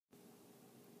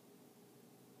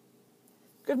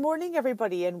Good morning,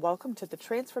 everybody, and welcome to the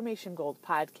Transformation Gold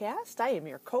podcast. I am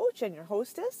your coach and your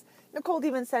hostess, Nicole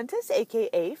DeVincentis,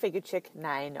 aka Figure Chick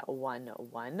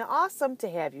 911. Awesome to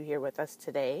have you here with us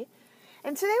today.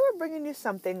 And today we're bringing you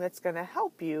something that's going to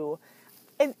help you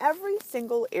in every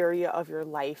single area of your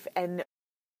life and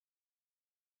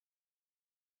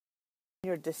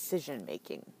your decision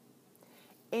making.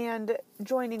 And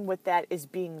joining with that is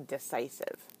being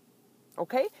decisive.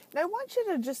 Okay? Now I want you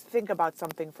to just think about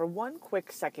something for one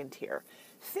quick second here.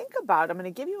 I'm going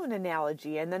to give you an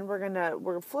analogy and then we're going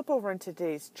to flip over into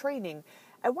today's training.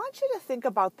 I want you to think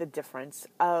about the difference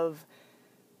of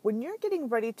when you're getting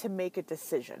ready to make a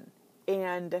decision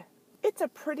and it's a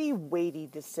pretty weighty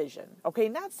decision. Okay?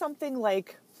 Not something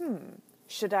like,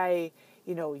 should I,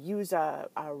 use a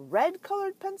red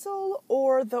colored pencil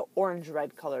or the orange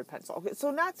red colored pencil? Okay,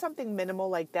 so not something minimal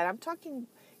like that. I'm talking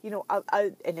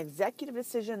an executive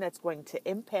decision that's going to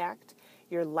impact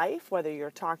your life, whether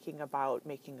you're talking about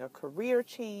making a career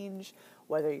change,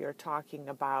 whether you're talking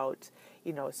about,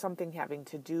 something having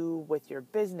to do with your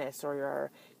business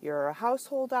or your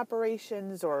household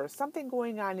operations or something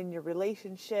going on in your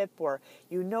relationship, or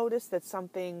you notice that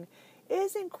something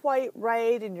isn't quite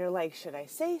right and you're like, should I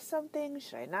say something?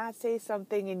 Should I not say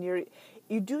something? And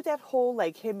you do that whole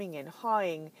like hemming and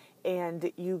hawing and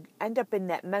you end up in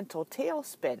that mental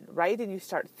tailspin, right? And you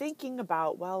start thinking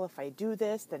about, well, if I do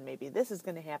this, then maybe this is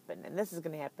going to happen and this is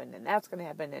going to happen and that's going to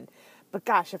happen. But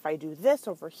gosh, if I do this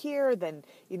over here, then,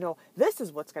 this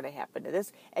is what's going to happen to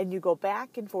this. And you go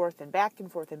back and forth and back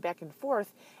and forth and back and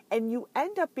forth. And you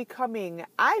end up becoming,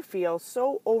 I feel,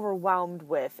 so overwhelmed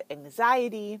with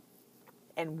anxiety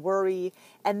and worry,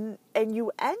 and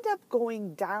you end up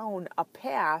going down a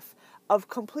path of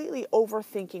completely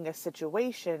overthinking a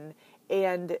situation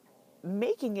and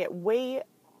making it way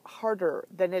harder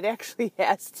than it actually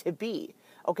has to be.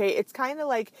 Okay, it's kind of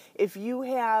like if you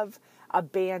have a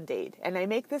Band-Aid, and I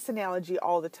make this analogy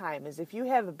all the time, is if you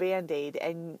have a Band-Aid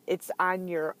and it's on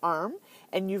your arm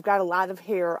and you've got a lot of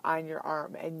hair on your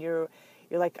arm and you're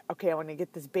like, okay, I want to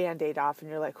get this Band-Aid off. And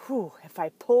you're like, whew, if I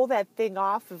pull that thing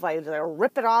off, if I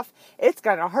rip it off, it's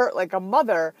going to hurt like a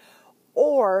mother.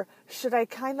 Or should I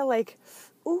kind of like,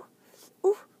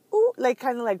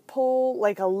 pull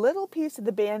like a little piece of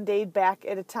the Band-Aid back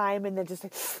at a time and then just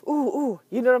like, you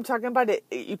know what I'm talking about?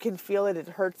 You can feel it. It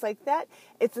hurts like that.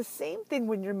 It's the same thing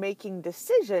when you're making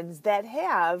decisions that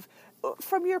have,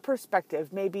 from your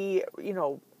perspective, maybe,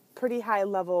 pretty high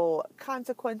level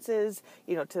consequences,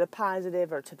 to the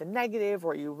positive or to the negative,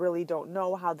 or you really don't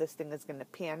know how this thing is going to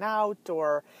pan out,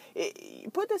 or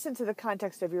put this into the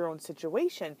context of your own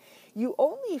situation. You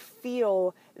only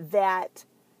feel that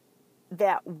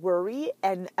worry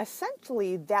and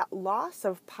essentially that loss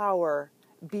of power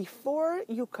before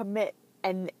you commit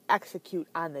and execute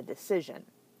on the decision.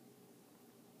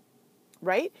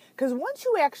 Right? Because once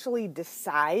you actually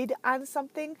decide on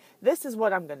something, this is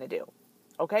what I'm going to do.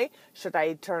 Okay, should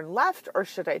I turn left or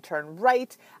should I turn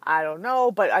right? I don't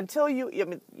know, but until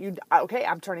okay,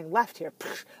 I'm turning left here.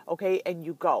 Okay, and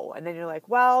you go. And then you're like,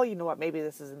 well, you know what, maybe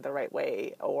this isn't the right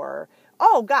way. Or,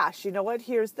 oh gosh, you know what,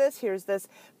 here's this.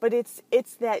 But it's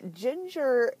that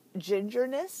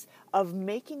gingerness of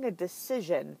making a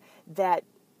decision, that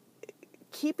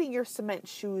keeping your cement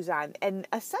shoes on. And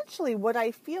essentially what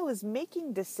I feel is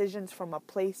making decisions from a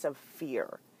place of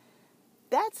fear.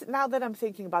 That's, now that I'm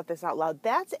thinking about this out loud,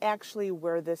 that's actually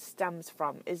where this stems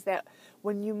from, is that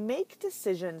when you make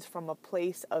decisions from a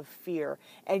place of fear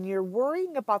and you're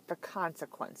worrying about the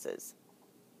consequences,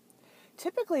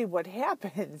 typically what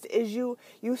happens is you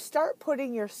start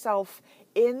putting yourself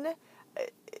in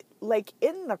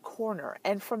the corner.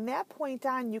 And from that point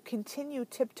on, you continue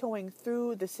tiptoeing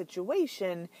through the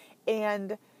situation,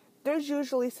 and there's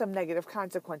usually some negative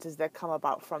consequences that come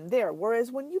about from there.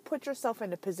 Whereas when you put yourself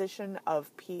in a position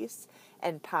of peace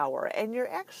and power, and you're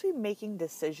actually making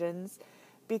decisions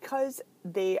because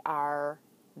they are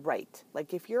right,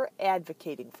 like if you're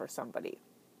advocating for somebody.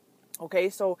 Okay,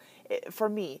 so for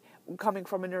me, coming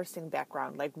from a nursing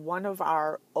background, like one of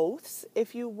our oaths,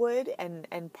 if you would, and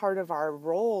part of our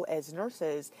role as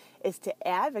nurses is to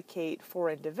advocate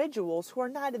for individuals who are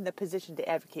not in the position to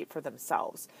advocate for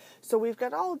themselves. So we've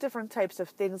got all different types of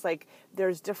things, like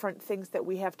there's different things that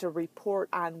we have to report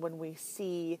on when we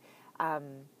see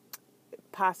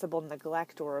possible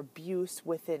neglect or abuse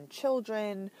within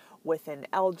children, within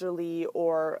elderly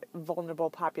or vulnerable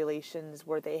populations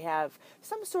where they have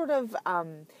some sort of,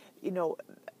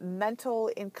 mental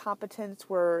incompetence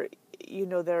where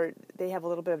they have a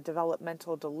little bit of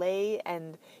developmental delay,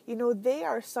 and they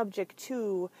are subject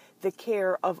to the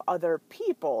care of other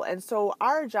people. And so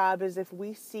our job is, if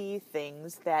we see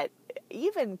things that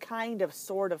even kind of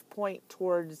sort of point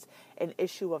towards an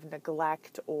issue of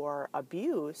neglect or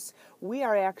abuse, we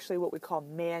are actually what we call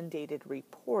mandated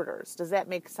reporters. Does that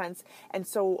make sense? And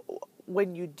so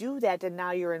when you do that, and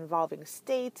now you're involving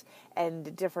state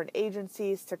and different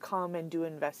agencies to come and do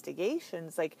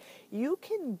investigations, like, you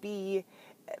can be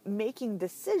making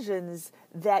decisions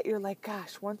that you're like,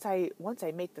 gosh, once I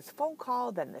make this phone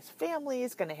call, then this family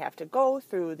is going to have to go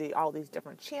through all these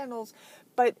different channels.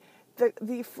 But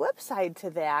the flip side to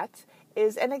that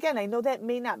is, and again, I know that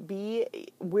may not be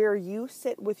where you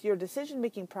sit with your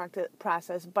decision-making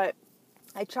process, but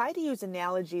I try to use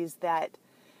analogies that,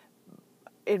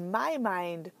 in my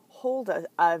mind, hold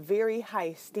a very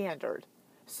high standard,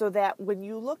 so that when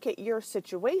you look at your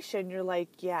situation, you're like,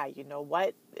 yeah, you know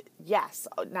what? Yes,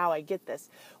 now I get this.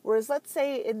 Whereas, let's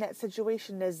say in that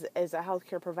situation, as a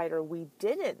healthcare provider, we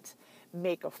didn't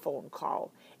make a phone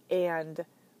call, and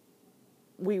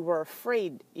we were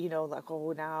afraid, like,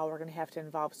 oh, now we're going to have to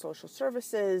involve social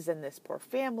services, and this poor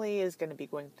family is going to be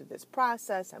going through this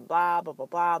process, and blah, blah, blah,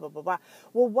 blah, blah, blah, blah.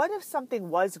 Well, what if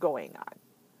something was going on?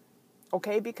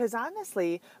 Okay, because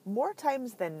honestly, more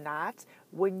times than not,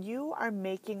 when you are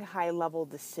making high-level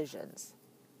decisions,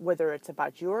 whether it's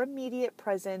about your immediate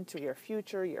present or your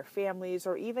future, your families,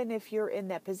 or even if you're in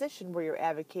that position where you're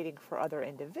advocating for other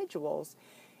individuals,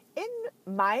 in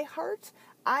my heart,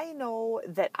 I know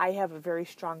that I have a very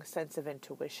strong sense of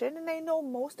intuition, and I know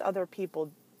most other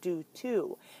people do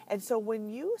too. And so when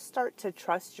you start to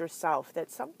trust yourself that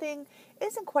something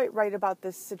isn't quite right about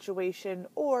this situation,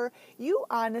 or you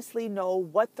honestly know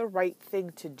what the right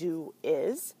thing to do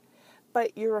is,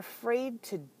 but you're afraid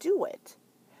to do it,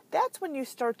 that's when you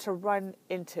start to run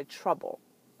into trouble.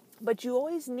 But you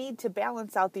always need to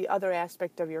balance out the other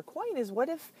aspect of your coin, is what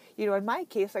if, in my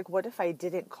case, like, what if I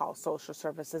didn't call social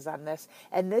services on this,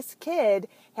 and this kid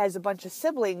has a bunch of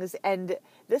siblings, and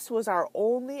this was our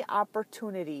only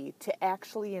opportunity to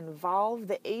actually involve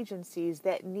the agencies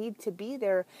that need to be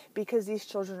there, because these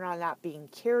children are not being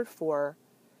cared for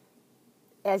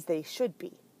as they should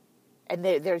be. And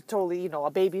they're totally,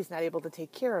 a baby's not able to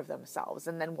take care of themselves.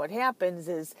 And then what happens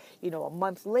is, a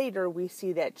month later, we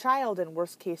see that child, in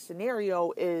worst case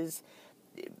scenario, is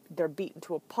they're beaten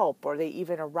to a pulp, or they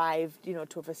even arrive,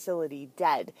 to a facility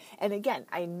dead. And again,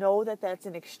 I know that that's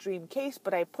an extreme case,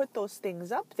 but I put those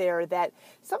things up there that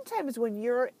sometimes when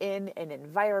you're in an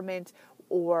environment,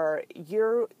 or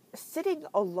you're sitting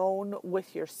alone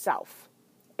with yourself,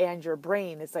 and your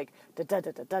brain is like, I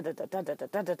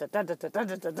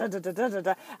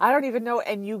don't even know,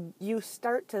 and you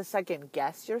start to second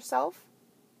guess yourself,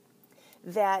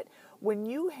 that when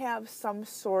you have some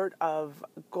sort of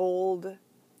gold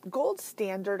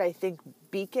standard, I think,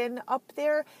 beacon up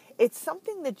there, it's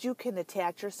something that you can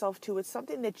attach yourself to. It's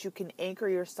something that you can anchor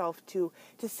yourself to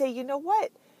say, you know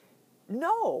what?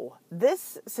 No,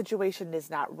 this situation is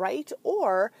not right,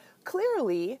 or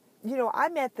clearly,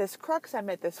 I'm at this crux, I'm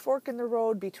at this fork in the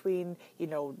road between,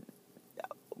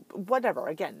 whatever,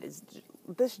 again, is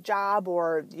this job,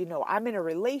 or, I'm in a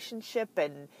relationship,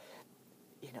 and,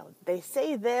 they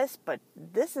say this, but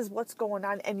this is what's going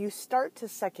on, and you start to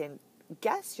second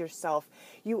guess yourself.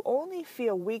 You only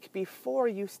feel weak before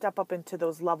you step up into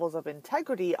those levels of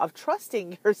integrity, of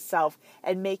trusting yourself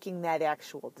and making that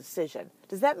actual decision.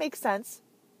 Does that make sense?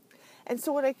 And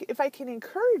so if I can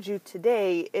encourage you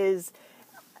today is,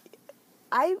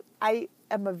 I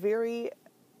am a very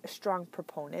strong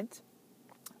proponent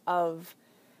of,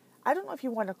 I don't know if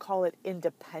you want to call it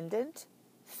independent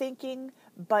thinking,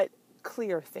 but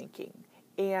clear thinking.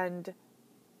 And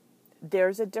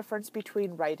there's a difference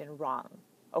between right and wrong,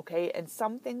 okay? And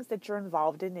some things that you're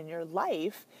involved in your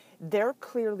life, they're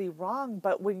clearly wrong,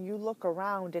 but when you look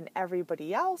around and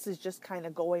everybody else is just kind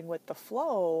of going with the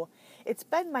flow, it's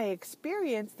been my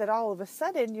experience that all of a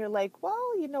sudden you're like,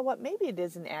 well, you know what, maybe it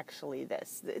isn't actually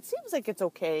this. It seems like it's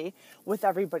okay with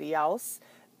everybody else.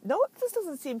 No, this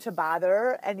doesn't seem to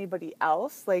bother anybody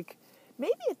else. Like,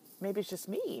 maybe it's just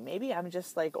me. Maybe I'm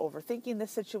just like overthinking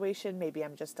this situation. Maybe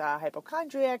I'm just a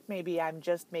hypochondriac. Maybe I'm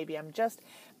just,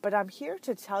 but I'm here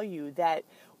to tell you that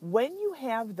when you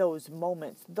have those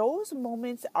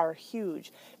moments are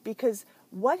huge, because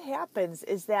what happens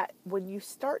is that when you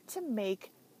start to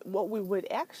make what we would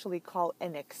actually call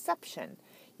an exception,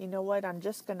 you know what, I'm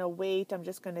just going to wait. I'm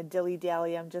just going to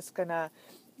dilly-dally. I'm just going to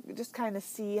just kind of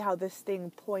see how this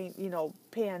thing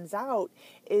pans out,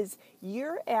 is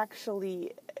you're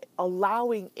actually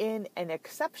allowing in an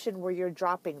exception where you're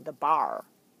dropping the bar.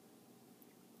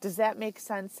 Does that make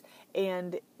sense?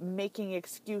 And making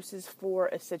excuses for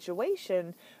a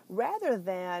situation rather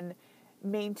than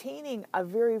maintaining a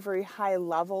very, very high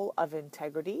level of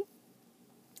integrity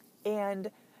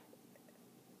and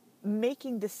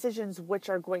making decisions which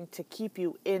are going to keep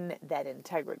you in that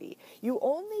integrity. You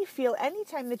only feel,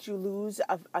 anytime that you lose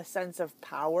a sense of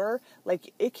power,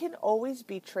 like it can always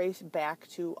be traced back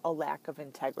to a lack of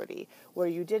integrity, where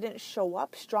you didn't show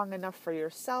up strong enough for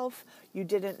yourself, you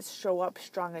didn't show up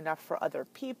strong enough for other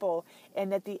people,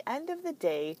 and at the end of the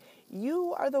day,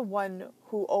 you are the one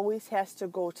who always has to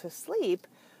go to sleep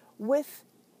with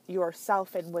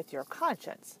yourself and with your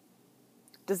conscience.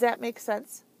 Does that make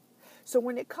sense? So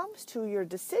when it comes to your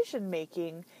decision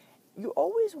making, you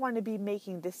always want to be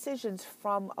making decisions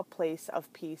from a place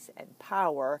of peace and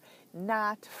power,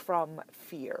 not from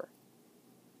fear.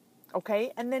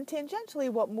 Okay? And then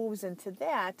tangentially, what moves into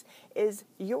that is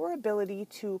your ability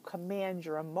to command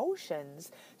your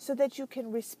emotions so that you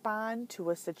can respond to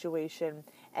a situation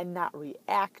and not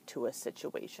react to a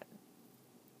situation.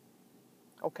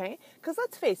 Okay? Because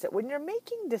let's face it, when you're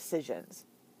making decisions,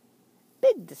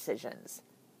 big decisions,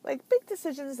 like big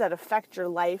decisions that affect your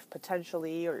life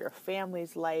potentially, or your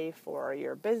family's life, or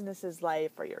your business's life,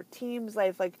 or your team's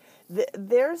life, like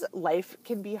there's life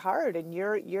can be hard, and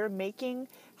you're making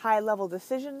high level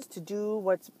decisions to do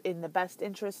what's in the best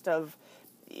interest of,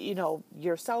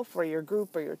 yourself or your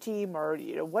group or your team or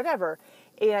whatever,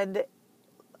 and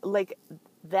like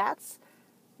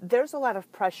there's a lot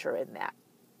of pressure in that,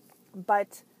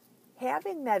 but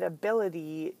having that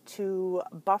ability to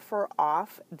buffer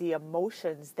off the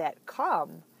emotions that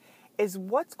come is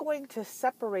what's going to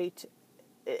separate.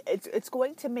 It's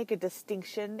going to make a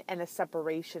distinction and a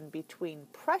separation between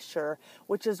pressure,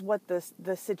 which is what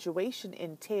the situation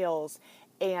entails,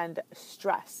 and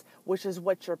stress, which is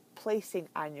what you're placing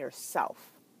on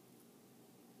yourself.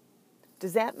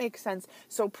 Does that make sense?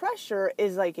 So pressure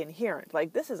is like inherent.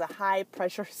 Like this is a high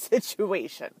pressure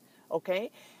situation,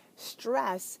 okay?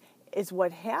 Stress is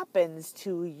what happens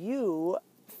to you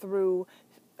through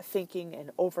thinking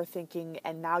and overthinking,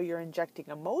 and now you're injecting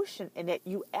emotion in it.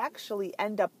 You actually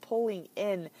end up pulling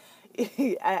in,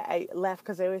 I laugh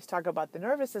because I always talk about the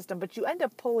nervous system, but you end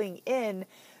up pulling in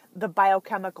the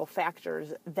biochemical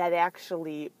factors that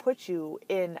actually put you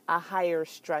in a higher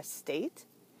stress state.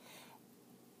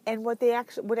 And what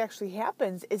actually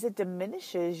happens is it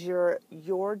diminishes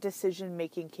your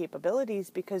decision-making capabilities,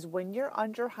 because when you're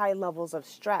under high levels of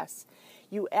stress,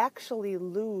 you actually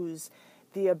lose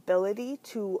the ability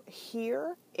to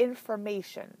hear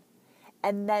information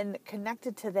and then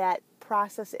connected to that,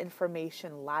 process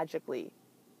information logically.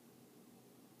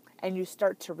 And you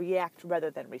start to react rather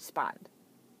than respond.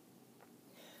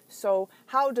 So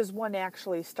how does one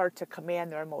actually start to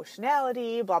command their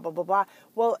emotionality, blah, blah, blah, blah?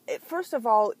 Well, first of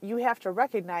all, you have to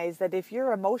recognize that if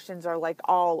your emotions are like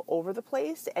all over the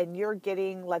place and you're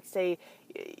getting, let's say,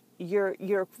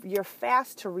 you're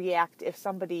fast to react if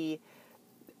somebody,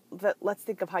 let's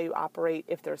think of how you operate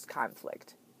if there's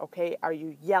conflict, okay? Are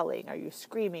you yelling? Are you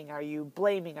screaming? Are you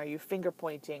blaming? Are you finger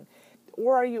pointing?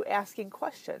 Or are you asking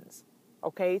questions?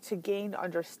 Okay, to gain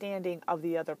understanding of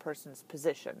the other person's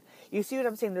position. You see what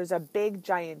I'm saying? There's a big,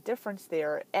 giant difference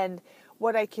there. And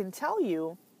what I can tell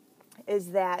you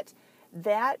is that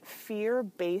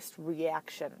fear-based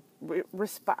reaction,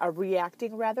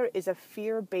 reacting rather, is a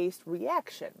fear-based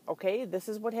reaction. Okay, this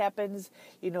is what happens.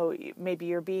 Maybe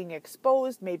you're being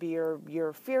exposed, maybe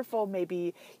you're fearful,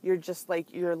 maybe you're just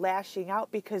like you're lashing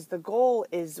out, because the goal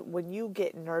is when you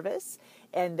get nervous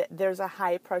and there's a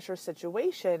high pressure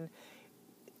situation.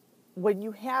 When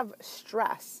you have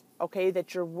stress, okay,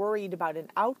 that you're worried about an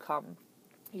outcome,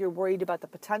 you're worried about the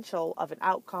potential of an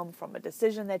outcome from a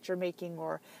decision that you're making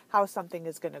or how something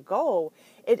is going to go,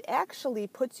 it actually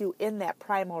puts you in that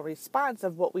primal response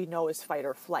of what we know as fight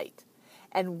or flight.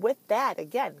 And with that,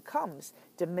 again, comes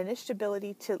diminished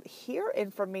ability to hear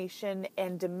information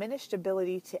and diminished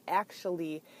ability to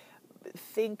actually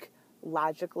think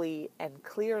logically and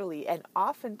clearly, and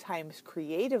oftentimes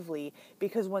creatively,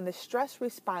 because when the stress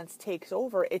response takes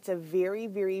over, it's a very,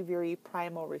 very, very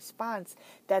primal response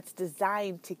that's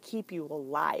designed to keep you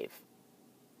alive.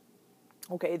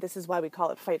 Okay, this is why we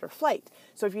call it fight or flight.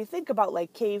 So if you think about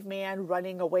like caveman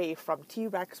running away from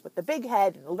T-Rex with the big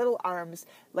head and the little arms,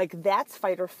 like that's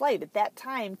fight or flight. At that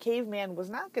time, caveman was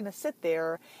not going to sit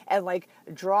there and like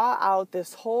draw out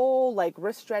this whole like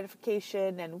risk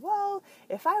stratification and, well,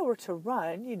 if I were to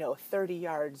run, 30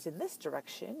 yards in this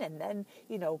direction and then,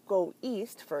 go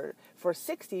east for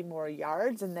 60 more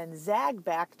yards and then zag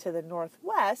back to the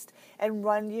northwest and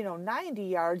run, 90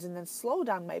 yards and then slow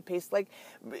down my pace. Like,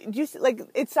 you see, like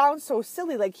it sounds so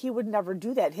silly. Like, he would never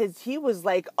do that. He was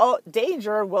like, oh,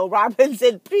 danger. Will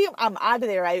Robinson, I'm out of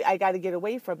there. I got to get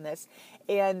away from this.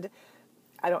 And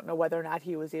I don't know whether or not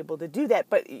he was able to do that,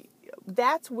 but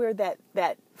that's where that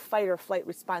fight or flight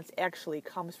response actually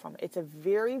comes from. It's a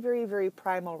very, very, very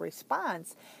primal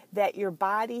response that your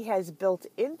body has built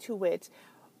into it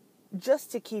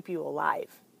just to keep you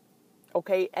alive.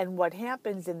 Okay, and what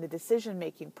happens in the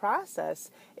decision-making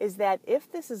process is that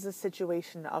if this is a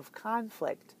situation of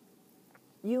conflict,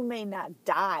 you may not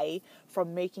die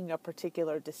from making a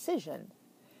particular decision,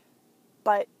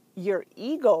 but your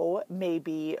ego may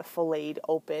be filleted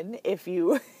open if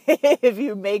you if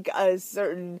you make a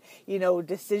certain,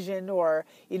 decision, or,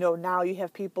 now you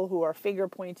have people who are finger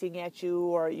pointing at you,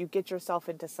 or you get yourself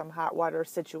into some hot water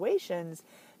situations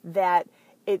that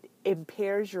it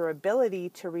impairs your ability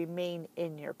to remain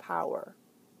in your power.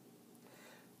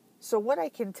 So what I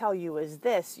can tell you is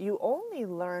this: you only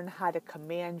learn how to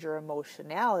command your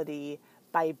emotionality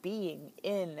by being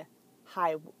in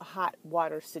hot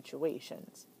water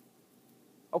situations.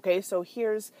 Okay, so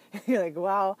here's, you're like,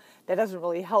 well, that doesn't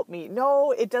really help me.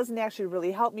 No, it doesn't actually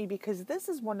really help me, because this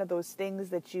is one of those things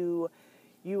that you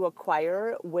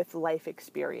acquire with life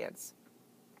experience.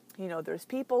 There's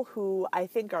people who I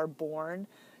think are born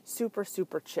super,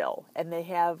 super chill, and they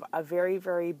have a very,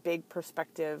 very big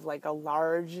perspective, like a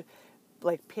large,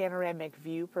 like panoramic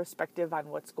view perspective on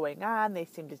what's going on. They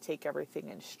seem to take everything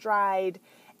in stride,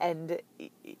 and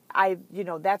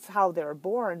that's how they're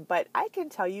born. But I can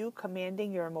tell you,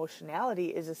 commanding your emotionality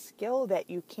is a skill that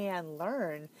you can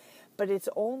learn, but it's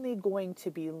only going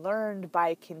to be learned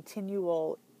by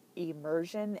continual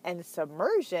immersion and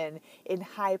submersion in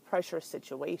high pressure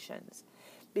situations.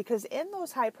 Because in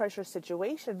those high pressure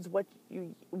situations, what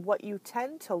you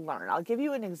tend to learn, I'll give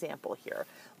you an example here.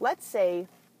 Let's say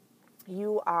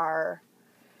you're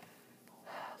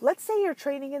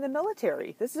training in the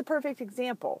military. This is a perfect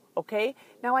example, okay?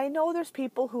 Now, I know there's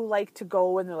people who like to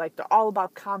go and they're all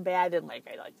about combat, and I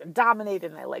like to dominate,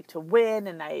 and I like to win,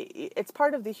 and it's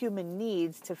part of the human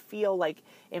needs to feel like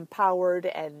empowered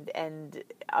and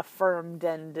affirmed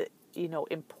and,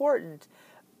 important.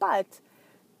 But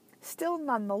still,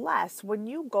 nonetheless, when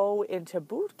you go into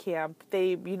boot camp,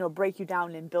 they, break you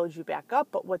down and build you back up.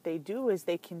 But what they do is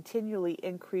they continually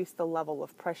increase the level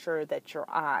of pressure that you're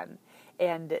on.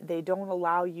 And they don't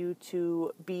allow you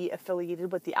to be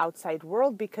affiliated with the outside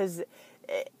world, because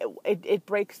it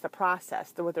breaks the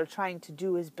process. What they're trying to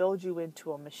do is build you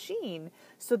into a machine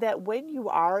so that when you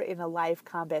are in a live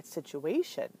combat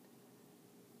situation,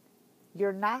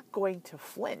 you're not going to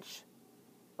flinch.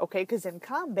 Okay, because in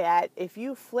combat, if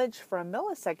you flinch for a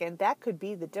millisecond, that could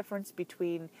be the difference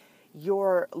between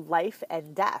your life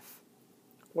and death,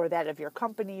 or that of your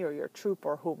company or your troop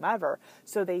or whomever.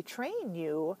 So they train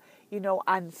you,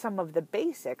 on some of the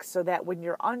basics, so that when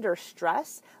you're under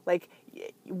stress, like,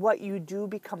 what you do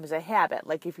becomes a habit.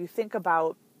 Like, if you think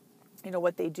about,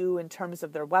 what they do in terms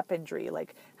of their weaponry,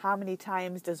 like, how many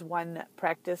times does one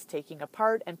practice taking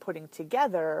apart and putting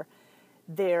together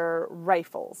their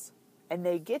rifles? And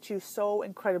they get you so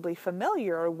incredibly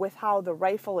familiar with how the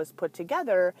rifle is put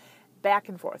together, back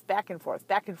and forth, back and forth,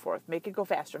 back and forth, make it go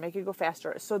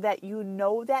faster, so that you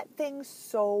know that thing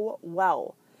so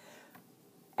well.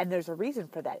 And there's a reason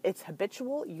for that. It's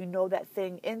habitual. You know that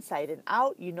thing inside and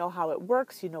out. You know how it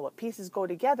works. You know what pieces go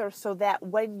together, so that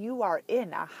when you are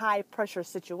in a high pressure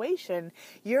situation,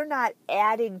 you're not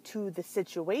adding to the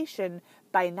situation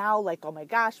by now, like, oh my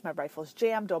gosh, my rifle's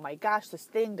jammed. Oh my gosh, this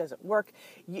thing doesn't work.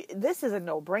 This is a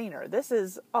no-brainer. This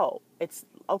is, it's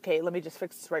okay. Let me just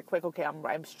fix this right quick. Okay,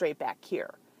 I'm straight back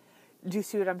here. Do you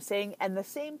see what I'm saying? And the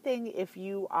same thing if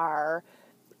you are,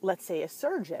 let's say, a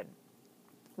surgeon.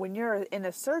 When you're in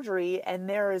a surgery and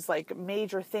there is like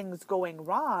major things going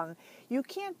wrong, you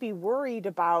can't be worried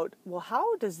about, well,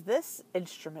 how does this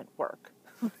instrument work?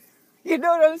 You know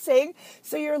what I'm saying?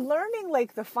 So you're learning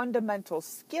like the fundamental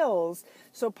skills.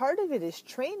 So part of it is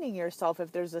training yourself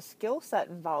if there's a skill set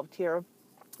involved here.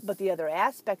 But the other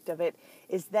aspect of it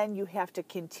is then you have to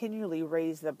continually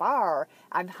raise the bar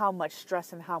on how much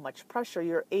stress and how much pressure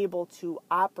you're able to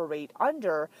operate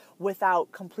under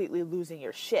without completely losing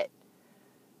your shit.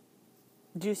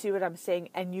 Do you see what I'm saying?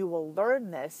 And you will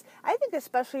learn this. I think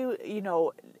especially,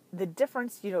 the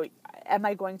difference, am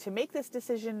I going to make this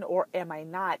decision or am I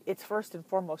not? It's first and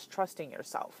foremost trusting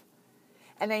yourself.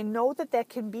 And I know that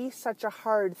can be such a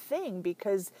hard thing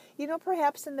because,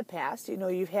 perhaps in the past,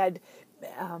 you've had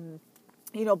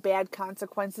bad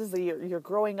consequences. You're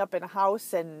growing up in a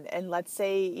house and let's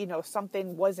say,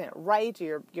 something wasn't right.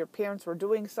 Your parents were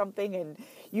doing something and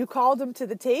you called them to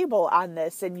the table on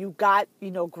this and you got,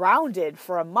 grounded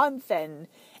for a month and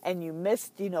you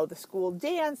missed, the school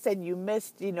dance and you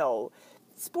missed,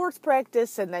 sports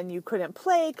practice and then you couldn't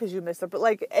play because you missed it.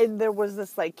 But and there was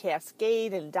this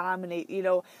cascade and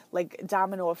domino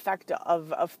effect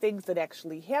of things that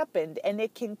actually happened. And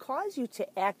it can cause you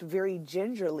to act very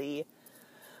gingerly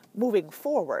moving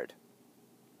forward.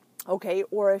 Okay,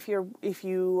 or if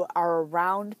you are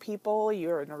around people,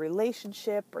 you're in a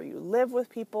relationship or you live with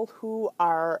people who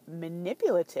are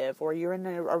manipulative, or you're in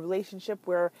a relationship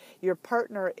where your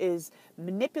partner is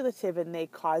manipulative and they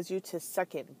cause you to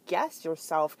second guess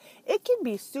yourself, it can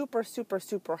be super, super,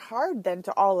 super hard then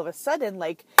to all of a sudden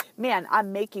man,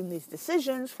 I'm making these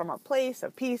decisions from a place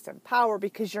of peace and power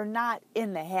because you're not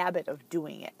in the habit of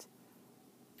doing it.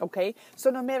 Okay,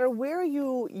 so no matter where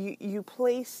you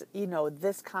place,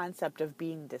 this concept of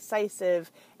being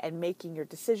decisive and making your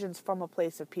decisions from a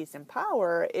place of peace and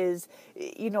power is,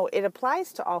 it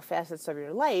applies to all facets of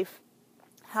your life.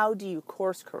 How do you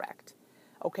course correct?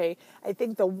 Okay, I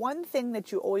think the one thing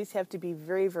that you always have to be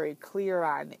very, very clear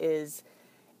on is,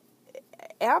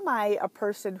 am I a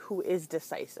person who is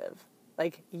decisive?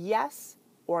 Yes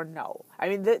or no. I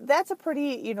mean, that's a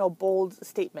pretty, bold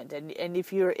statement. And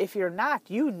if you're not,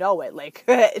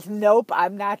 it. Nope,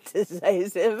 I'm not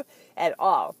decisive at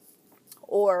all.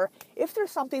 Or if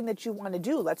there's something that you want to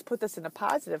do, let's put this in a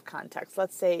positive context.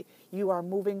 Let's say you are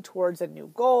moving towards a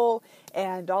new goal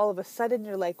and all of a sudden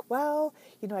you're like, well,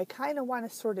 I kind of want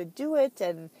to sort of do it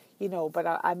and,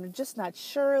 but I'm just not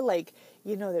sure.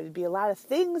 There'd be a lot of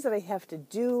things that I have to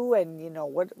do and,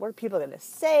 what are people going to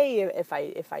say if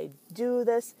I do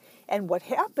this? And what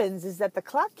happens is that the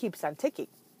clock keeps on ticking,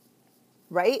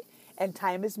 right? And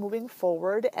time is moving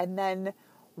forward, and then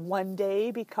one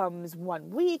day becomes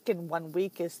 1 week, and 1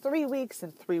 week is 3 weeks,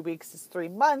 and 3 weeks is 3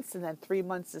 months, and then 3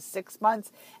 months is 6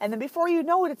 months. And then before you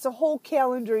know it, it's a whole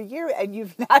calendar year and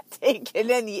you've not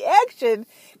taken any action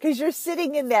because you're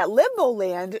sitting in that limbo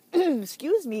land,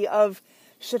 excuse me, of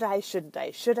should I, shouldn't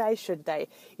I, should I, shouldn't I?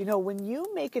 When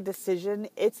you make a decision,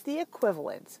 it's the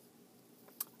equivalent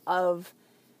of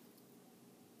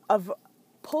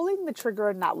pulling the trigger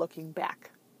and not looking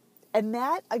back. And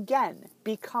that, again,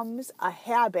 becomes a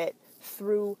habit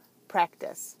through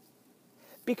practice.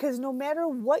 Because no matter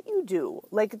what you do,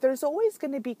 there's always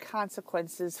going to be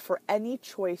consequences for any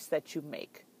choice that you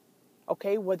make.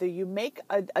 Okay, whether you make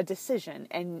a decision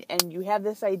and you have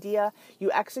this idea,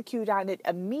 you execute on it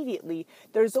immediately,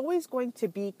 there's always going to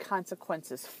be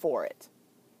consequences for it.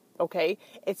 Okay,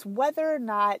 it's whether or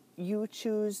not you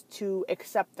choose to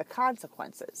accept the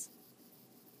consequences.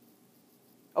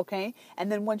 Okay,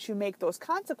 and then once you make those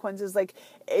consequences,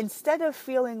 instead of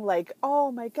feeling like,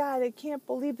 oh my God, I can't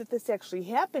believe that this actually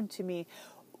happened to me,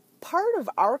 part of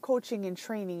our coaching and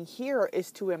training here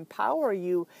is to empower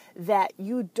you that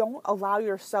you don't allow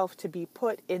yourself to be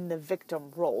put in the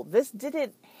victim role. This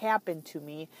didn't happen to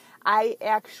me. I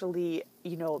actually,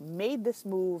 made this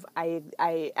move.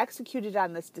 I executed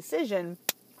on this decision.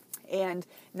 And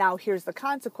now here's the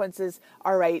consequences.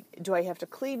 All right, do I have to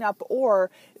clean up?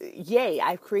 Or, yay,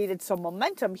 I've created some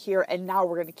momentum here, and now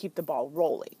we're going to keep the ball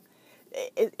rolling.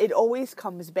 It always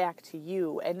comes back to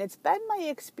you. And it's been my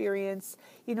experience,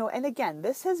 and again,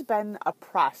 this has been a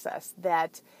process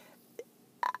that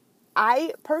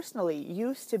I personally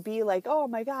used to be like, oh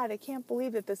my God, I can't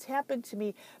believe that this happened to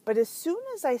me. But as soon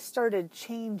as I started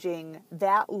changing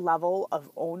that level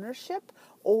of ownership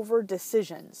over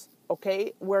decisions,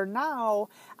 okay, where now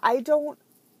I don't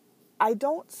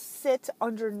sit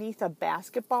underneath a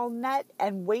basketball net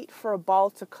and wait for a ball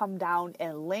to come down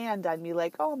and land on me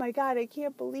like, oh my God, I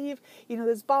can't believe,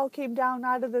 this ball came down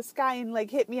out of the sky and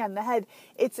hit me on the head.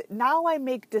 It's now I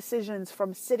make decisions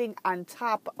from sitting on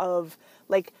top of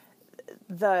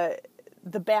the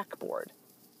backboard.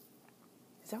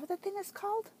 Is that what that thing is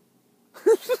called?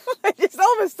 Just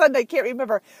all of a sudden I can't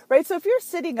remember, right? So if you're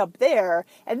sitting up there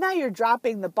and now you're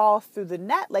dropping the ball through the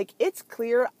net, it's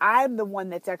clear I'm the one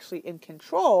that's actually in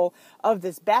control of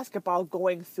this basketball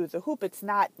going through the hoop. It's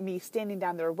not me standing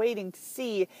down there waiting to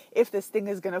see if this thing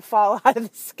is going to fall out of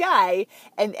the sky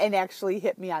and actually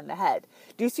hit me on the head.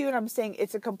 Do you see what I'm saying?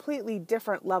 It's a completely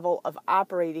different level of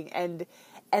operating, and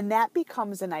that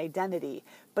becomes an identity,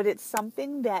 but it's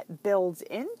something that builds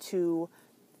into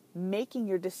making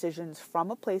your decisions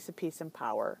from a place of peace and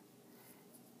power,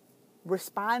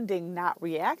 responding, not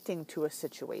reacting to a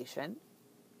situation,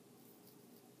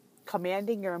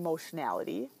 commanding your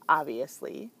emotionality,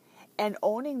 obviously, and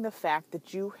owning the fact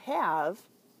that you have,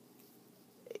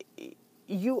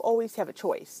 you always have a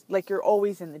choice. Like, you're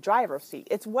always in the driver's seat.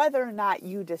 It's whether or not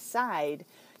you decide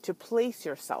to place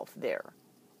yourself there,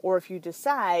 or if you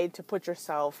decide to put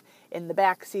yourself in the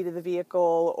back seat of the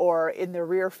vehicle or in the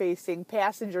rear-facing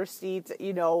passenger seat,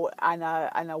 on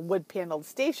a wood-paneled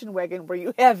station wagon where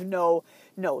you have no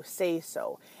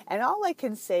say-so. And all I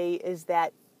can say is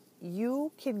that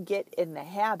you can get in the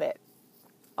habit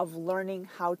of learning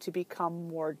how to become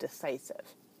more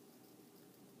decisive.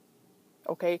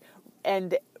 Okay?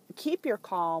 And keep your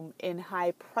calm in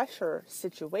high-pressure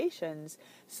situations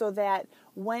so that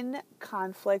when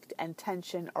conflict and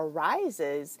tension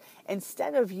arises,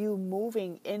 instead of you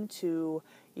moving into,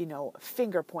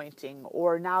 finger pointing,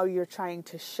 or now you're trying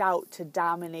to shout to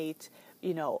dominate,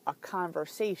 a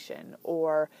conversation,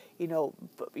 or,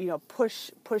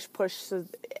 push so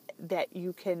that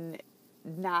you can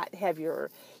not have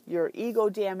your ego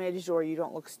damaged, or you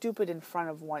don't look stupid in front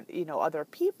of other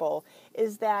people,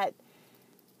 is that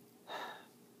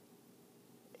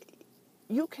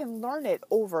you can learn it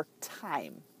over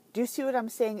time. Do you see what I'm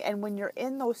saying? And when you're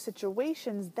in those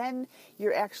situations, then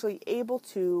you're actually able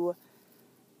to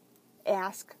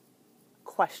ask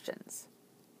questions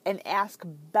and ask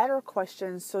better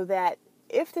questions, so that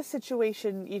if the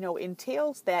situation,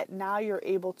 entails that, now you're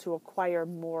able to acquire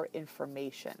more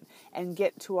information and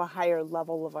get to a higher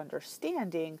level of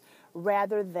understanding,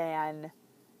 rather than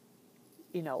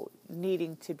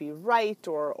needing to be right,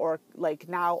 or like,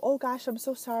 now, oh gosh, I'm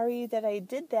so sorry that I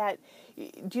did that.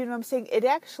 Do you know what I'm saying? It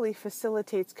actually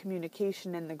facilitates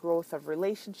communication and the growth of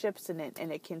relationships, and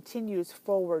it continues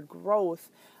forward growth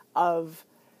of,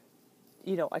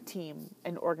 a team,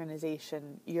 an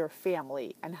organization, your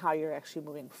family, and how you're actually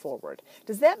moving forward.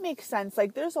 Does that make sense?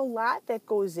 Like, there's a lot that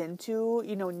goes into,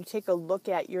 when you take a look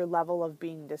at your level of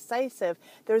being decisive,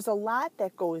 there's a lot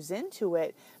that goes into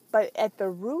it. But at the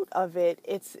root of it,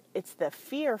 it's the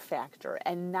fear factor,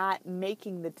 and not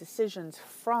making the decisions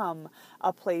from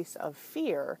a place of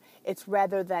fear. It's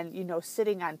rather than,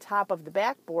 sitting on top of the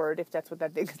backboard, if that's what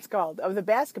that thing is called, of the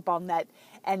basketball net,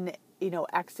 and,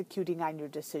 executing on your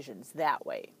decisions that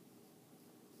way.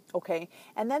 Okay?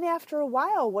 And then after a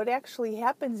while, what actually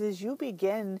happens is you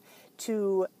begin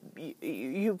to,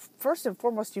 you first and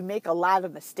foremost, you make a lot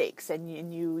of mistakes, and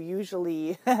you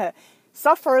usually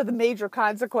suffer the major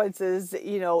consequences,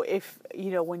 if,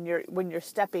 when you're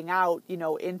stepping out,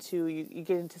 into, you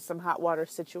get into some hot water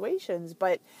situations.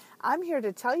 But I'm here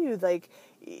to tell you, like,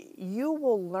 you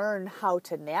will learn how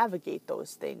to navigate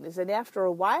those things. And after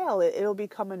a while, it'll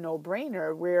become a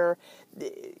no-brainer, where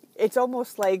it's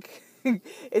almost like,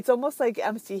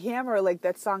 MC Hammer, like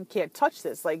that song, Can't Touch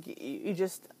This. Like, you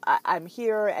just, I'm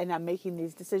here and I'm making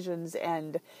these decisions,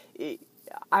 and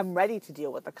I'm ready to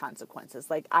deal with the consequences.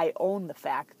 Like, I own the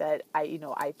fact that I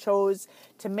chose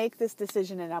to make this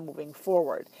decision, and I'm moving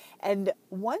forward. And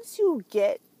once you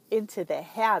get into the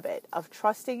habit of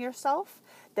trusting yourself,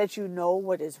 that you know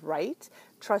what is right,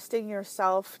 trusting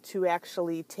yourself to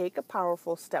actually take a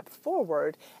powerful step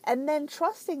forward, and then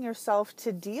trusting yourself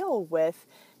to deal with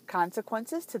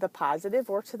consequences, to the positive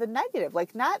or to the negative.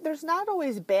 Like, there's not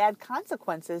always bad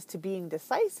consequences to being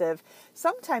decisive.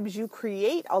 Sometimes you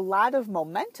create a lot of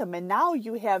momentum, and now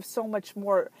you have so much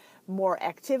more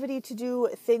activity to do,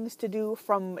 things to do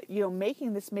from,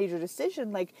 making this major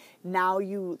decision. Like, now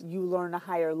you learn a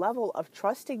higher level of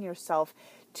trusting yourself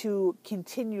to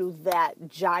continue that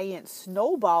giant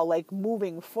snowball, like,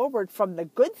 moving forward from the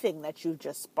good thing that you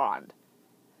just spawned.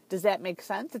 Does that make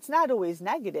sense? It's not always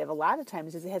negative. A lot of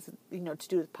times it has, to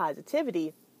do with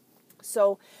positivity.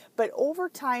 So, but over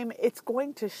time, it's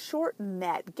going to shorten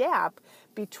that gap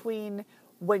between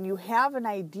when you have an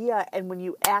idea and when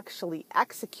you actually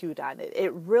execute on it.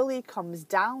 It really comes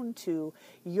down to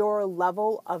your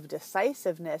level of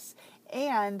decisiveness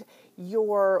and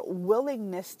your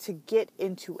willingness to get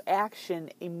into action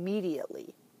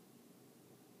immediately.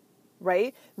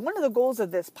 Right? One of the goals of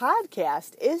this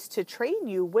podcast is to train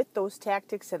you with those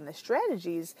tactics and the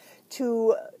strategies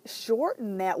to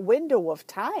shorten that window of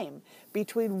time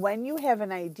between when you have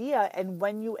an idea and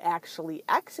when you actually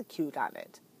execute on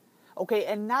it. Okay,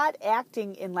 and not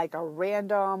acting in like a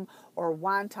random or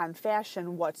wanton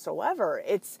fashion whatsoever.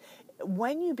 It's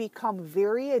when you become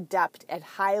very adept at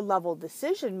high level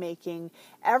decision making,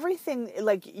 everything,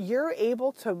 like, you're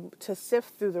able to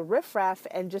sift through the riffraff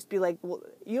and just be like, well,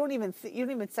 you don't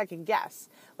even second guess.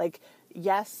 Like,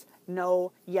 yes,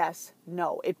 no, yes,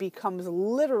 no. It becomes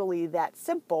literally that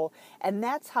simple, and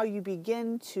that's how you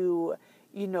begin to,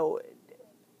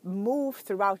 move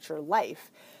throughout your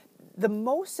life. The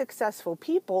most successful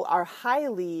people are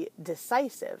highly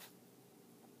decisive.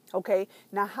 Okay,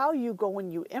 now how you go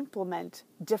when you implement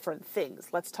different things.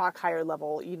 Let's talk higher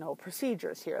level,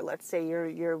 procedures here. Let's say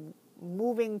you're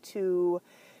moving to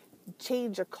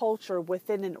change a culture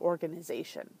within an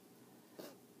organization.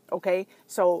 Okay,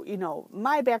 so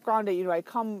my background, I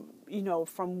come,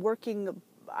 from working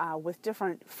with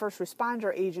different first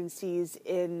responder agencies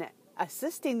in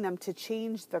assisting them to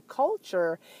change the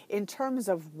culture in terms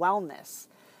of wellness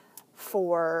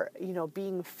for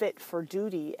being fit for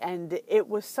duty, and it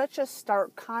was such a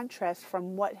stark contrast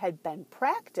from what had been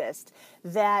practiced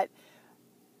that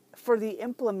for the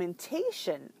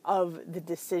implementation of the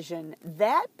decision,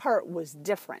 that part was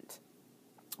different.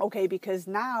 Okay, because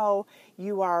now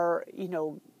you are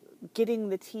getting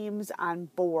the teams on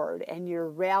board and you're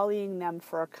rallying them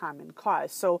for a common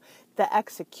cause. So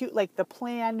the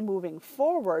plan moving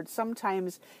forward,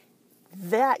 sometimes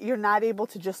that you're not able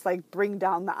to just bring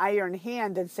down the iron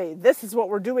hand and say, this is what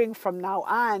we're doing from now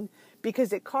on,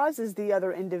 because it causes the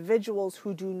other individuals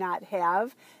who do not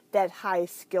have that high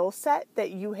skill set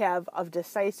that you have of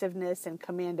decisiveness and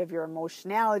command of your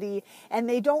emotionality, and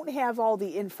they don't have all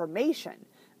the information,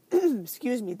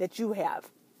 excuse me, that you have.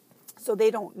 So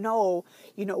they don't know,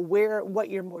 what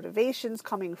your motivations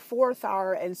coming forth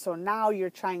are. And so now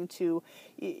you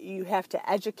have to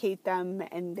educate them,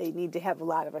 and they need to have a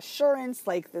lot of assurance,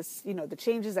 like this, the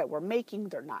changes that we're making,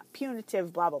 they're not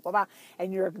punitive, blah, blah, blah, blah.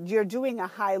 And you're doing a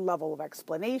high level of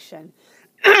explanation,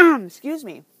 excuse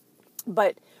me.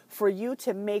 But for you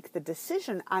to make the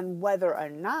decision on whether or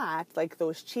not, like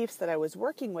those chiefs that I was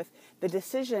working with, the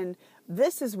decision,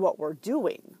 this is what we're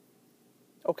doing.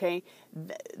 Okay,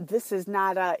 this is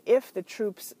not if the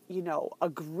troops,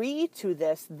 agree to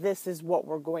this, this is what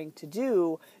we're going to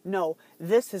do. No,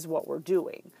 this is what we're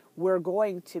doing.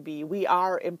 We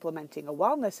are implementing a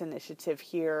wellness initiative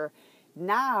here.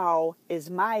 Now is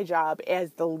my job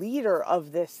as the leader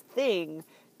of this thing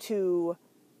to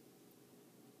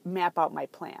map out my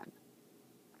plan.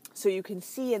 So you can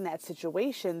see in that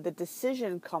situation, the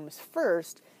decision comes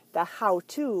first, the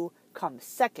how-to comes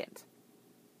second.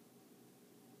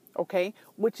 Okay,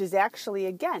 which is actually,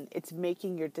 again, it's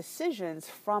making your decisions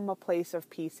from a place of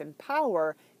peace and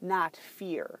power, not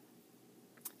fear.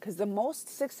 Because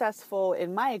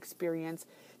in my experience,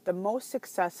 the most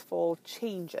successful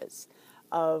changes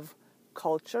of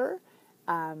culture,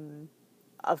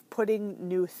 of putting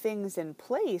new things in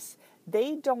place,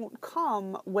 they don't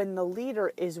come when the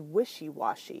leader is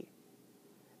wishy-washy.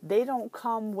 They don't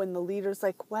come when the leader's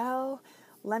like, well,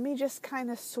 let me just kind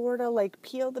of sort of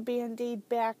peel the Band-Aid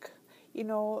back,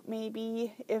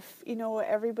 maybe if,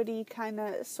 everybody kind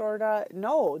of sort of.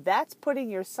 No, that's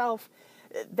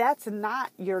that's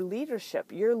not your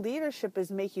leadership. Your leadership is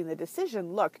making the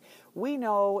decision. Look, we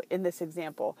know in this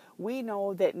example, we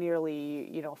know that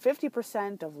nearly,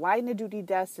 50% of line of duty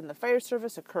deaths in the fire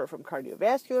service occur from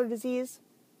cardiovascular disease.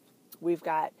 We've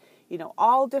got,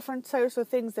 all different types of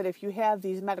things that if you have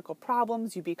these medical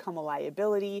problems, you become a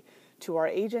liability to our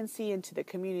agency and to the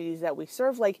communities that we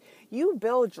serve. You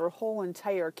build your whole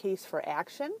entire case for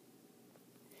action.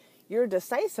 You're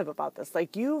decisive about this.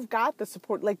 You've got the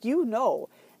support,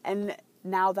 and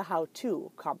now the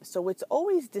how-to comes. So it's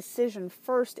always decision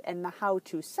first and the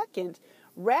how-to second,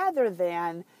 rather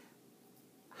than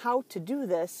how to do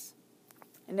this.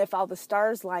 And if all the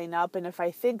stars line up, and if I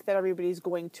think that everybody's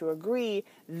going to agree,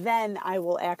 then I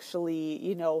will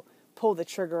actually, pull the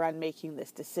trigger on making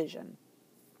this decision.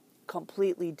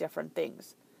 Completely different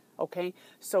things. Okay?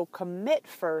 So commit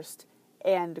first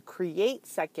and create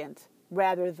second,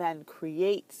 rather than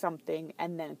create something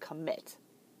and then commit.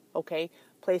 Okay?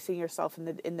 Placing yourself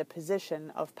in the position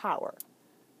of power.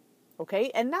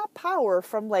 Okay? And not power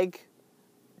from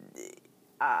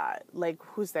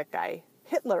who's that guy?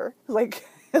 Hitler,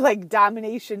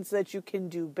 domination so that you can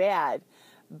do bad,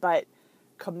 but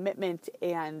commitment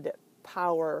and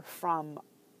power from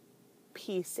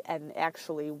peace and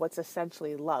actually what's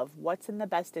essentially love, what's in the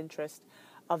best interest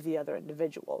of the other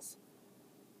individuals.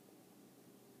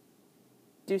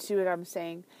 Do you see what I'm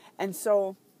saying? And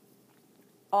so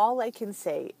all I can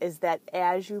say is that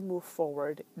as you move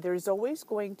forward, there's always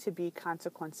going to be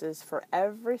consequences for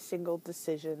every single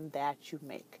decision that you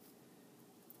make.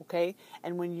 Okay?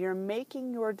 And when you're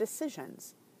making your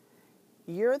decisions,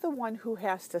 you're the one who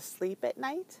has to sleep at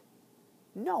night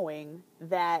knowing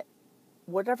that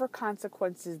whatever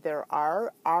consequences there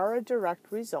are a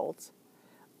direct result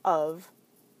of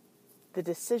the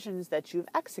decisions that you've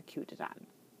executed on.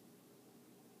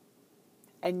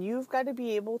 And you've got to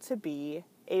be able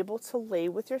to lay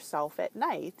with yourself at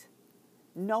night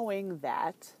knowing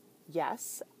that,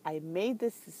 yes, I made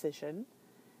this decision,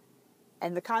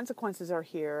 and the consequences are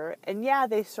here, and yeah,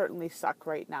 they certainly suck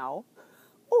right now,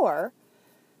 Or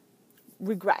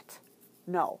regret.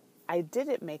 No, I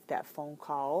didn't make that phone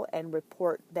call and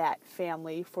report that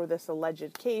family for this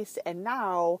alleged case. And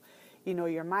now,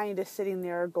 your mind is sitting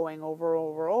there going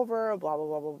over, blah, blah,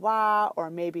 blah, blah, blah. Or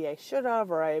maybe I should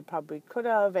have, or I probably could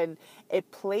have. And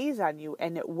it plays on you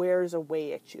and it wears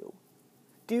away at you.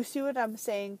 Do you see what I'm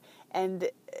saying? And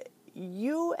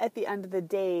you, at the end of the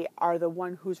day, are the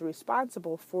one who's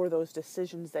responsible for those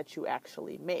decisions that you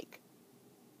actually make.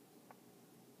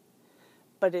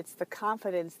 But it's the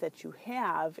confidence that you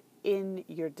have in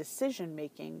your decision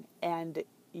making and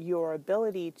your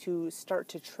ability to start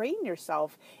to train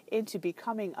yourself into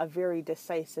becoming a very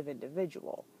decisive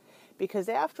individual. Because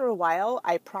after a while,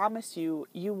 I promise you,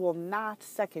 you will not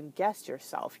second guess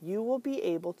yourself. You will be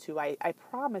able to, I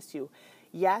promise you,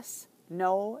 yes,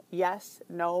 no, yes,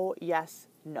 no, yes,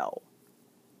 no.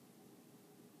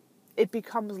 It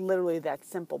becomes literally that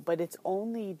simple, but it's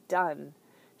only done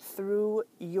through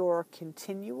your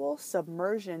continual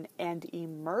submersion and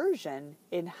immersion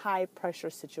in high pressure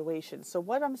situations. So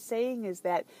what I'm saying is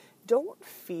that don't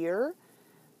fear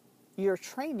your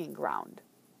training ground.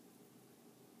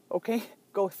 Okay?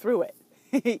 Go through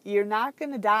it. You're not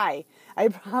going to die. I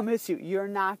promise you, you're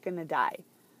not going to die.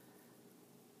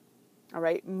 All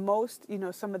right.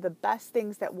 Some of the best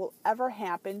things that will ever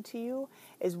happen to you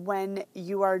is when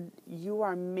you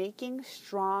are making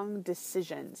strong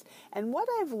decisions. And what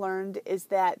I've learned is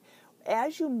that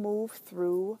as you move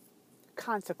through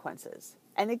consequences,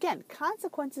 and again,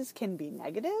 consequences can be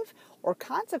negative, or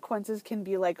consequences can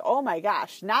be like, oh my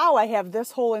gosh, now I have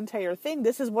this whole entire thing.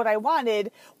 This is what I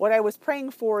wanted. What I was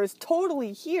praying for is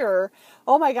totally here.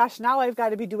 Oh my gosh, now I've got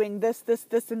to be doing this, this,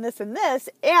 this, and this, and this,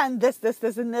 and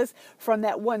this, and this from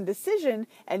that one decision.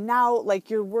 And now, like,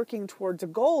 you're working towards a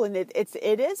goal, and it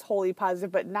is wholly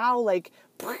positive. But now, like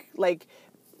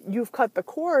you've cut the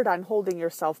cord on holding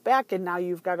yourself back, and now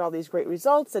you've got all these great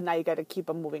results, and now you got to keep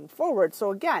them moving forward. So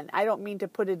again, I don't mean to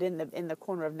put it in the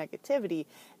corner of negativity.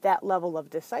 That level of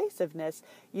decisiveness,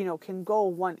 can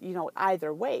go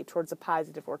either way, towards a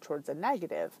positive or towards a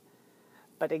negative.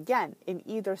 But again, in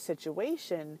either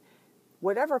situation,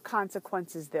 whatever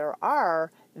consequences there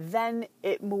are, then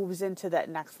it moves into that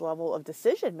next level of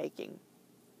decision making.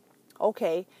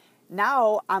 Okay.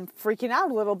 Now I'm freaking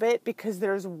out a little bit because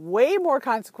there's way more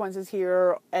consequences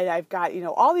here, and I've got,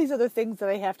 all these other things that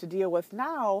I have to deal with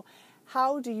now.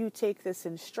 How do you take this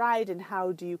in stride, and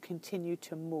how do you continue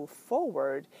to move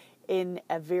forward in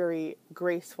a very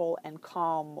graceful and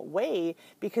calm way?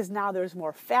 Because now there's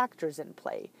more factors in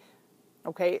play.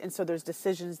 Okay. And so there's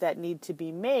decisions that need to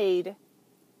be made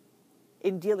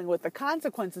in dealing with the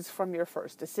consequences from your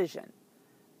first decision.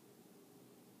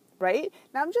 Right?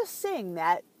 Now I'm just saying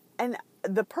that. And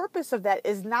the purpose of that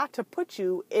is not to put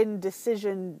you in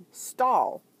decision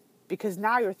stall, because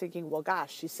now you're thinking, well,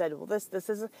 gosh, she said, well, this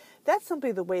is, that's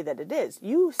simply the way that it is.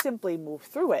 You simply move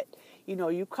through it.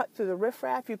 You cut through the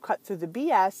riffraff, you cut through the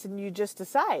BS, and you just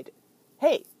decide,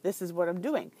 hey, this is what I'm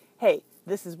doing. Hey,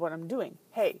 this is what I'm doing.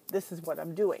 Hey, this is what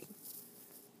I'm doing.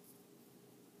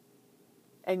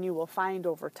 And you will find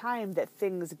over time that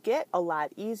things get a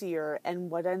lot easier. And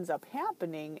what ends up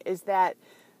happening is that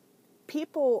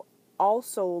people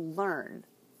also learn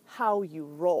how you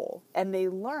roll, and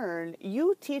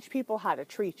you teach people how to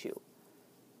treat you.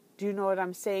 Do you know what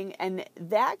I'm saying? And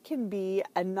that can be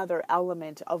another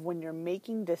element of when you're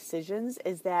making decisions,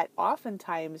 is that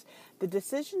oftentimes the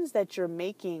decisions that you're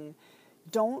making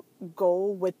don't go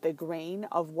with the grain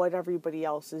of what everybody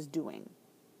else is doing.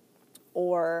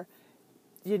 Or,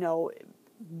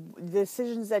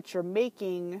 decisions that you're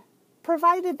making,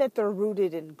 provided that they're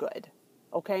rooted in good.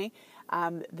 Okay?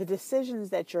 The decisions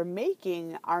that you're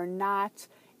making are not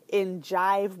in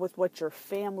jive with what your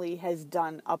family has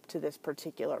done up to this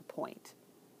particular point.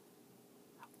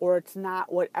 Or it's not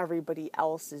what everybody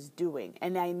else is doing.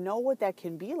 And I know what that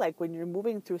can be like when you're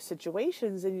moving through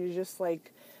situations and you're just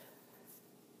like,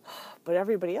 but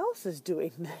everybody else is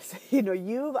doing this.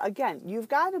 You've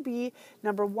got to be,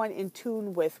 number one, in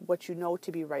tune with what you know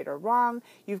to be right or wrong.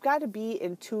 You've got to be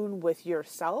in tune with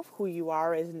yourself, who you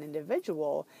are as an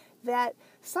individual, that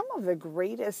some of the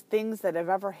greatest things that have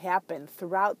ever happened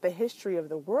throughout the history of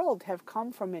the world have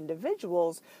come from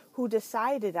individuals who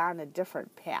decided on a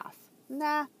different path.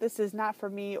 Nah, this is not for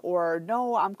me, or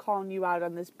no, I'm calling you out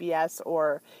on this BS,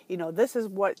 or, this is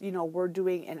what, we're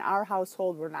doing in our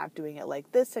household. We're not doing it like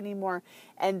this anymore.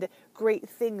 And great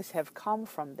things have come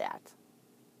from that.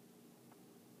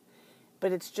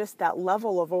 but it's just that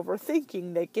level of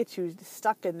overthinking that gets you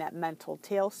stuck in that mental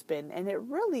tailspin. And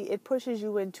it pushes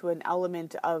you into an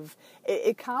element of,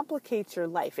 it complicates your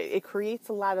life. It creates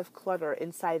a lot of clutter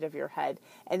inside of your head,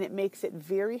 and it makes it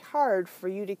very hard for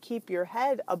you to keep your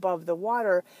head above the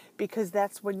water, because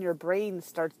that's when your brain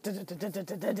starts,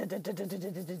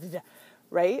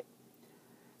 right?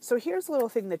 So here's a little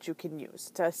thing that you can use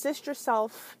to assist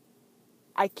yourself.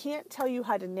 I can't tell you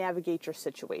how to navigate your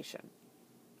situation,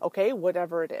 okay,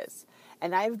 whatever it is.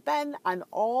 And I've been on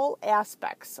all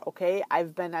aspects, okay?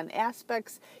 I've been on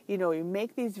aspects, you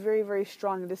make these very, very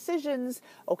strong decisions.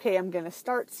 Okay, I'm going to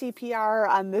start CPR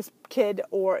on this kid,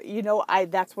 or,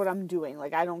 that's what I'm doing.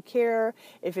 Like, I don't care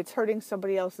if it's hurting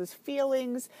somebody else's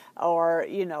feelings, or,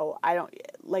 I don't,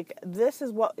 like, this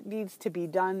is what needs to be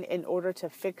done in order to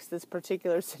fix this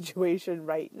particular situation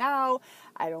right now.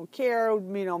 I don't care,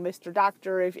 Mr.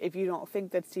 Doctor, if you don't think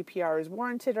that CPR is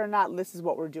warranted or not, this is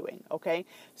what we're doing, okay?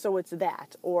 So it's that.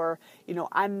 Or,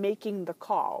 I'm making the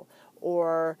call,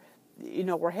 or,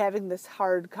 we're having this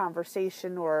hard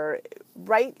conversation, or,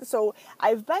 right? So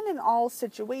I've been in all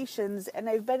situations, and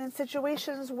I've been in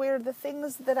situations where the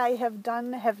things that I have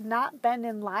done have not been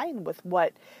in line with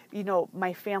what,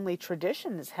 my family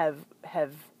traditions have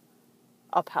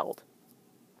upheld.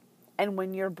 And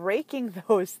when you're breaking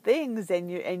those things,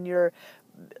 and you're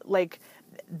like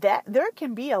that, there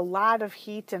can be a lot of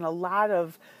heat and a lot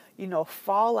of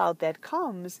fallout that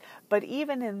comes. But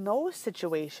even in those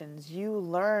situations, you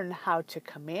learn how to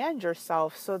command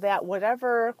yourself so that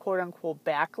whatever quote unquote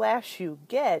backlash you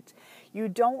get, you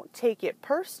don't take it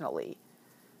personally.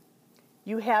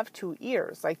 You have two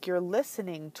ears, like you're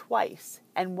listening twice.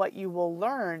 And what you will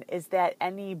learn is that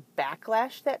any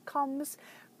backlash that comes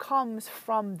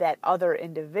from that other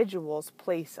individual's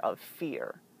place of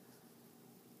fear.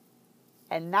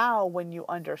 And now when you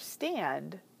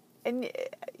understand, and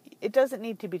it doesn't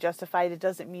need to be justified, it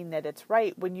doesn't mean that it's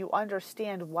right. When you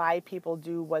understand why people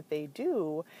do what they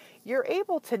do, you're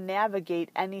able to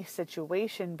navigate any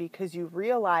situation, because you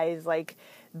realize, like,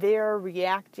 they're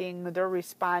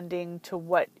responding to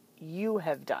what you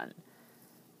have done.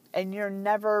 And you're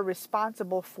never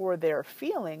responsible for their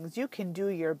feelings. You can do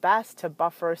your best to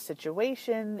buffer a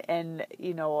situation and,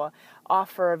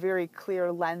 offer a very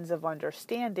clear lens of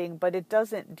understanding, but it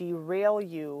doesn't derail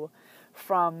you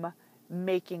from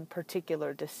making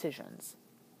particular decisions.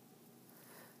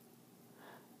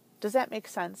 Does that make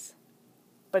sense?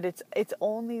 But it's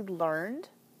only learned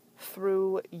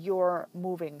through your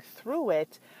moving through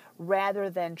it, rather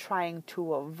than trying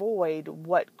to avoid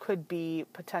what could be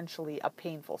potentially a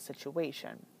painful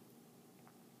situation.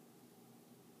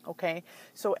 Okay,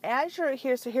 so as you're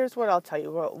here, so here's what I'll tell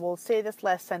you. We'll say this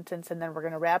last sentence, and then we're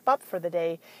going to wrap up for the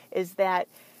day, is that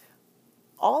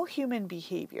all human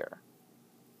behavior,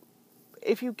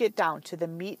 if you get down to the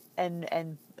meat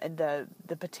and the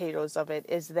potatoes of it,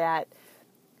 is that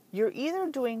you're either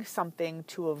doing something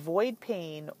to avoid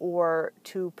pain or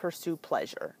to pursue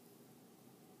pleasure.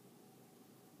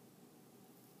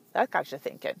 That got you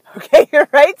thinking, okay,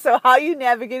 right? So how you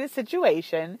navigate a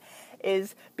situation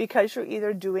is because you're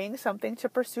either doing something to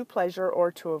pursue pleasure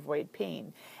or to avoid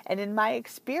pain. And in my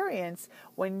experience,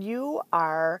 when you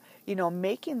are,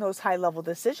 making those high-level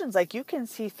decisions, like, you can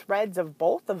see threads of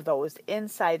both of those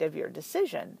inside of your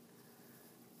decision.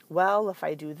 Well, if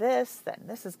I do this, then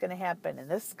this is going to happen, and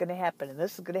this is going to happen, and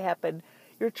this is going to happen.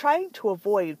 You're trying to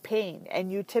avoid pain,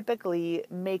 and you typically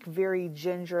make very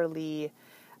gingerly,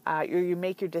 you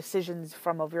make your decisions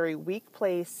from a very weak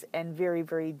place, and very,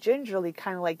 very gingerly,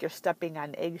 kind of like you're stepping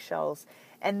on eggshells.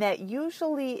 And that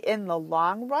usually in the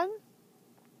long run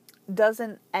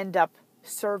doesn't end up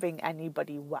serving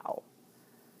anybody well.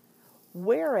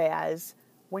 Whereas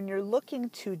when you're looking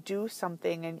to do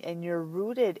something and you're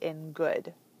rooted in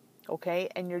good, okay,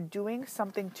 and you're doing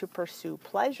something to pursue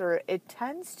pleasure, it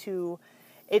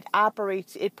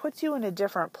puts you in a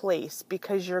different place,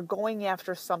 because you're going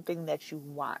after something that you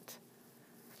want.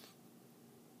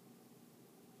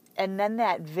 And then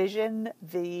that vision,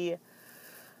 the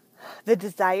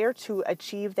desire to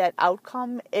achieve that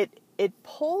outcome, it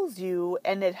pulls you,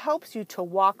 and it helps you to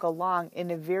walk along in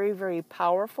a very, very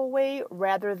powerful way,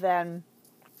 rather than,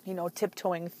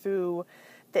 tiptoeing through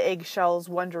the eggshells,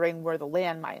 wondering where the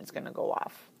landmine's going to go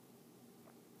off.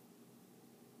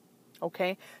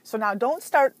 Okay, so now don't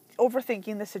start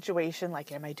overthinking the situation,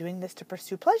 like, am I doing this to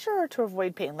pursue pleasure or to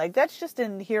avoid pain? Like, that's just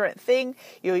an inherent thing.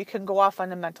 You can go off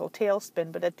on a mental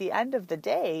tailspin, but at the end of the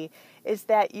day is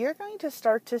that you're going to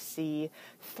start to see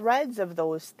threads of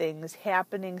those things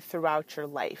happening throughout your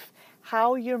life.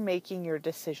 How you're making your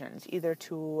decisions, either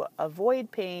to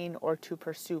avoid pain or to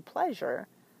pursue pleasure.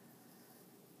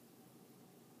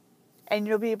 And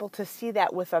you'll be able to see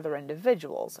that with other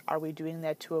individuals. Are we doing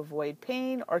that to avoid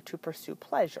pain or to pursue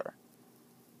pleasure?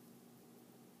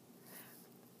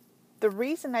 The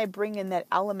reason I bring in that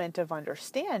element of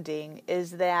understanding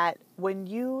is that when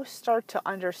you start to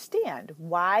understand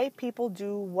why people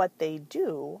do what they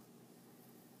do,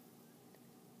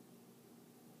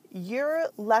 you're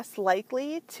less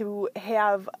likely to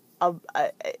have a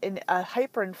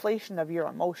hyperinflation of your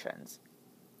emotions.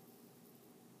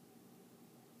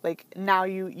 Like now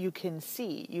you can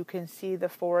see the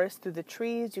forest through the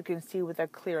trees. You can see with a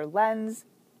clear lens.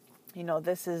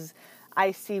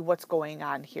 I see what's going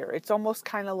on here. It's almost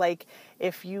kind of like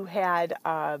if you had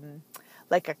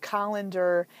like a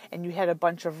colander and you had a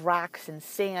bunch of rocks and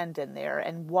sand in there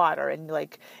and water and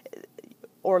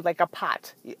or like a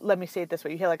pot. Let me say it this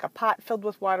way. You have like a pot filled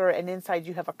with water and inside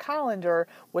you have a colander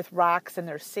with rocks and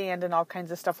there's sand and all kinds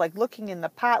of stuff. Like looking in the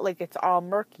pot, like it's all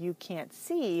murky, you can't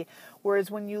see. Whereas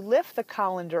when you lift the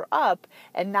colander up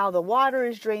and now the water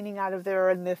is draining out of there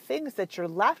and the things that you're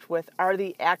left with are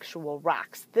the actual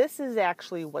rocks. This is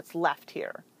actually what's left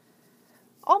here.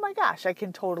 Oh my gosh, I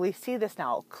can totally see this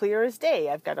now, clear as day.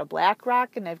 I've got a black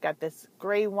rock and I've got this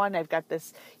gray one. I've got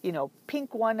this,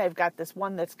 pink one. I've got this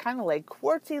one that's kind of like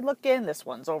quartzy looking. This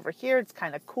one's over here. It's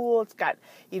kind of cool. It's got,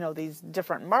 these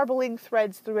different marbling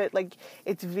threads through it. Like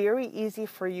it's very easy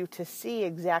for you to see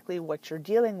exactly what you're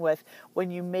dealing with when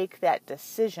you make that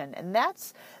decision. And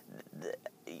that's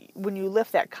when you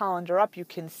lift that colander up, you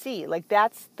can see like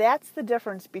that's the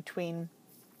difference between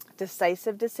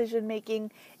decisive decision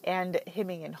making and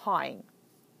hemming and hawing.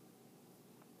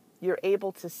 You're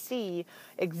able to see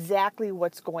exactly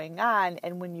what's going on,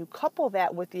 and when you couple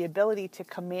that with the ability to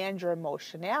command your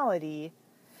emotionality,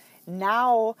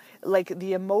 now like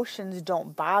the emotions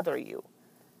don't bother you.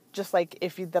 Just like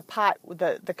if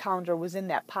the colander was in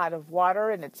that pot of water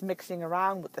and it's mixing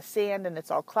around with the sand and it's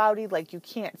all cloudy, like you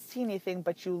can't see anything,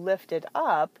 but you lift it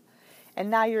up and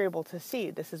now you're able to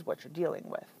see this is what you're dealing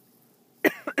with.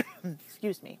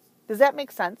 Excuse me. Does that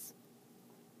make sense?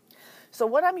 So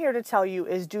what I'm here to tell you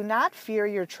is do not fear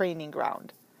your training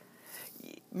ground.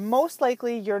 Most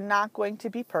likely you're not going to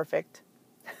be perfect.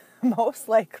 Most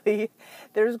likely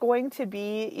there's going to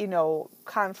be,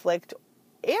 conflict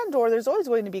or there's always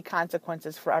going to be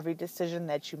consequences for every decision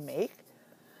that you make.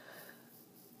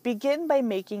 Begin by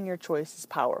making your choices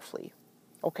powerfully.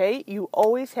 Okay, you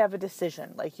always have a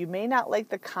decision. Like you may not like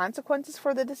the consequences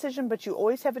for the decision, but you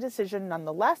always have a decision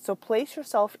nonetheless. So place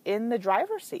yourself in the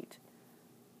driver's seat.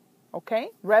 Okay,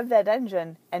 rev that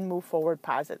engine and move forward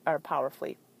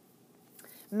powerfully.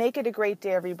 Make it a great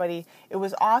day, everybody. It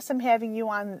was awesome having you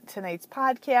on today's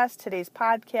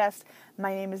podcast.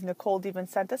 My name is Nicole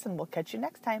DeVincentis, and we'll catch you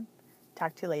next time.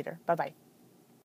 Talk to you later. Bye-bye.